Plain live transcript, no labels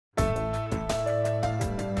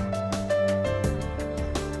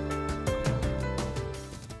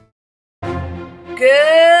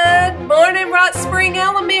Good morning, Rock Spring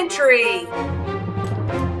Elementary.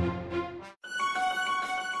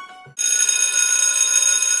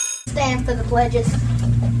 Stand for the pledges.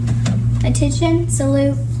 Attention,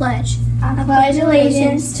 salute, pledge. I pledge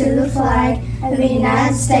allegiance to the flag of the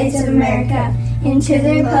United States of America and to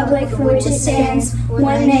the republic for which it stands,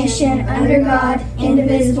 one nation, under God,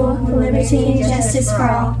 indivisible, with liberty and justice for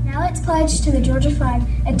all. Now let's pledge to the Georgia flag.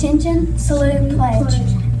 Attention, salute, pledge.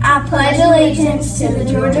 I pledge allegiance to the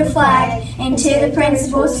Georgia flag and to the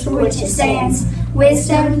principles for which it stands,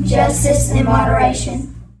 wisdom, justice, and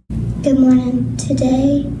moderation. Good morning.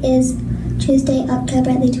 Today is Tuesday,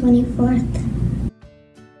 October the 24th.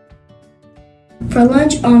 For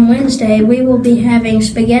lunch on Wednesday, we will be having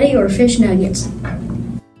spaghetti or fish nuggets.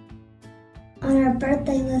 On our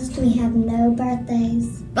birthday list, we have no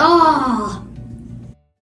birthdays.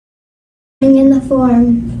 Bring in the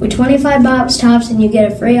form. With 25 box tops and you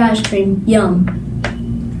get a free ice cream. Yum.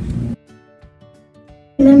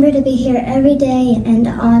 Remember to be here every day and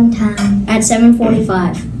on time. At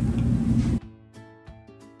 7:45.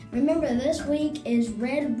 Remember, this week is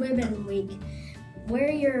Red Ribbon Week. Wear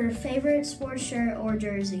your favorite sports shirt or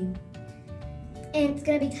jersey. And it's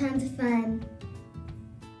going to be tons of fun.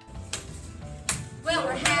 Well,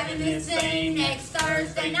 we're having this thing next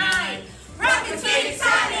Thursday night. Rockets get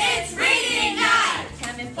excited, it's reading night.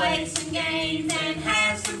 Come and play some games and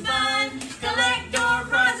have some fun. Collect your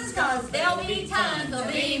prizes, cause there'll be tons. There'll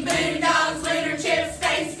be Moondogs, Lunar Chips,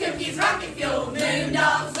 Space Cookies, Rocket Fuel.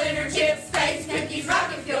 Moondogs, Lunar Chips, Space Cookies,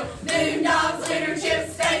 Rocket Fuel. Moondogs, Lunar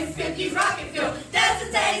Chips, Space Cookies, Rocket Fuel.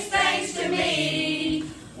 Doesn't taste space to me.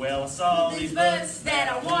 Well, I saw these books that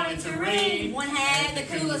I wanted to read. One had the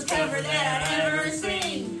coolest cover that I'd ever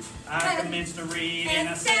seen. I commenced to read and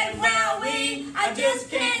I said, wowee, I just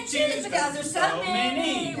can't choose because there's so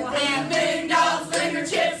many. We'll have Moondogs, Lunar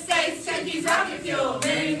Chips, Space Cookies, Rocket Fuel.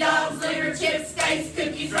 Moondogs, Lunar Chips, Space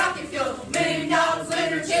Cookies, Rocket Fuel. Moondogs,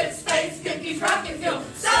 Lunar Chips, Space Cookies, Rocket Fuel.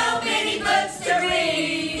 So many books to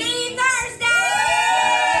read. See Thursday!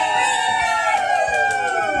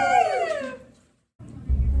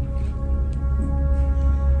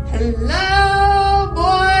 Hello,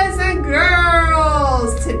 boys and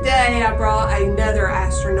girls. Today I brought another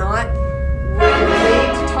astronaut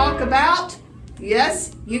ready to talk about,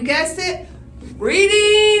 yes, you guessed it,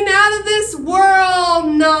 Reading Out of This World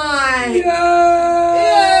Night.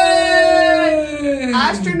 Yay!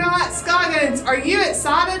 Astronaut Scoggins, are you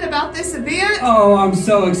excited about this event? Oh, I'm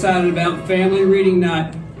so excited about Family Reading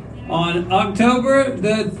Night on October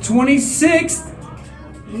the 26th.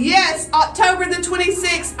 Yes, October the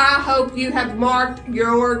 26th. I hope you have marked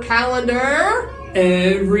your calendar.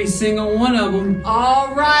 Every single one of them.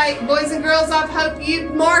 All right, boys and girls, I hope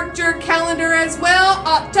you've marked your calendar as well.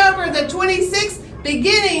 October the 26th,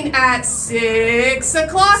 beginning at 6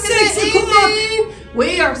 o'clock in the evening.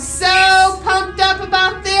 We are so pumped up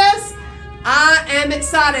about this. I am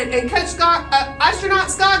excited. And Coach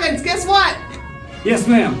Astronaut Scoggins, guess what? Yes,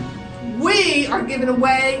 ma'am. We are giving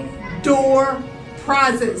away door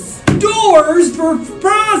prizes. Doors for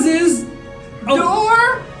prizes? Oh.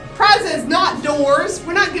 Door prizes, not doors.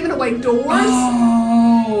 We're not giving away doors.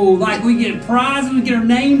 Oh, like we get a prize and we get our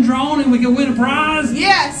name drawn and we can win a prize?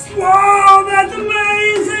 Yes. Whoa, that's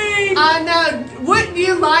amazing! I know. Wouldn't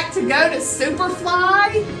you like to go to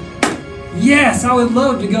Superfly? Yes, I would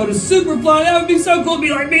love to go to Superfly. That would be so cool. It'd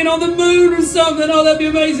be like being on the moon or something. Oh, that'd be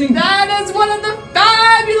amazing. That is one of the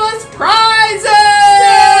fabulous prizes!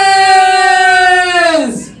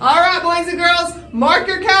 Yes! All right, boys and girls, mark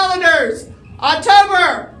your calendars.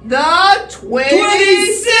 October the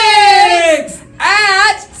 26th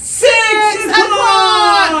at 6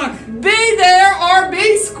 o'clock. Be there or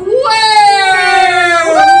be square.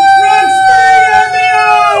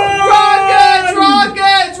 Rockets,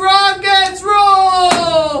 rockets, rockets,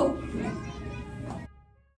 roll.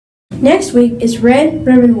 Next week is Red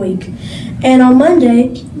Ribbon Week. And on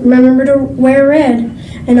Monday, remember to wear red.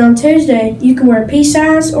 And on Tuesday, you can wear peace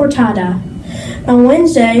signs or tie-dye. On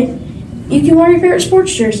Wednesday, you can wear your favorite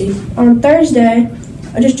sports jersey. On Thursday,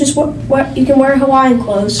 you can wear Hawaiian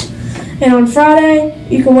clothes. And on Friday,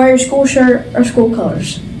 you can wear your school shirt or school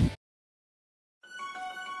colors.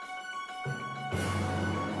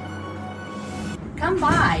 Come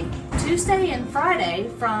by Tuesday and Friday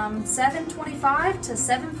from 7:25 to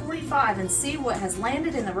 7:45 and see what has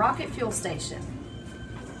landed in the rocket fuel station.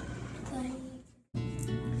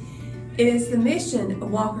 It is the mission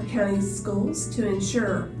of Walker County Schools to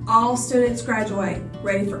ensure all students graduate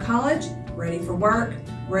ready for college, ready for work,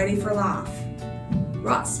 ready for life.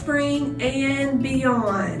 Rock Spring and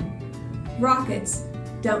beyond. Rockets,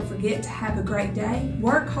 Don't forget to have a great day,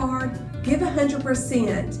 work hard, give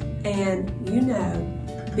 100%, and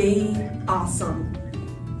be awesome.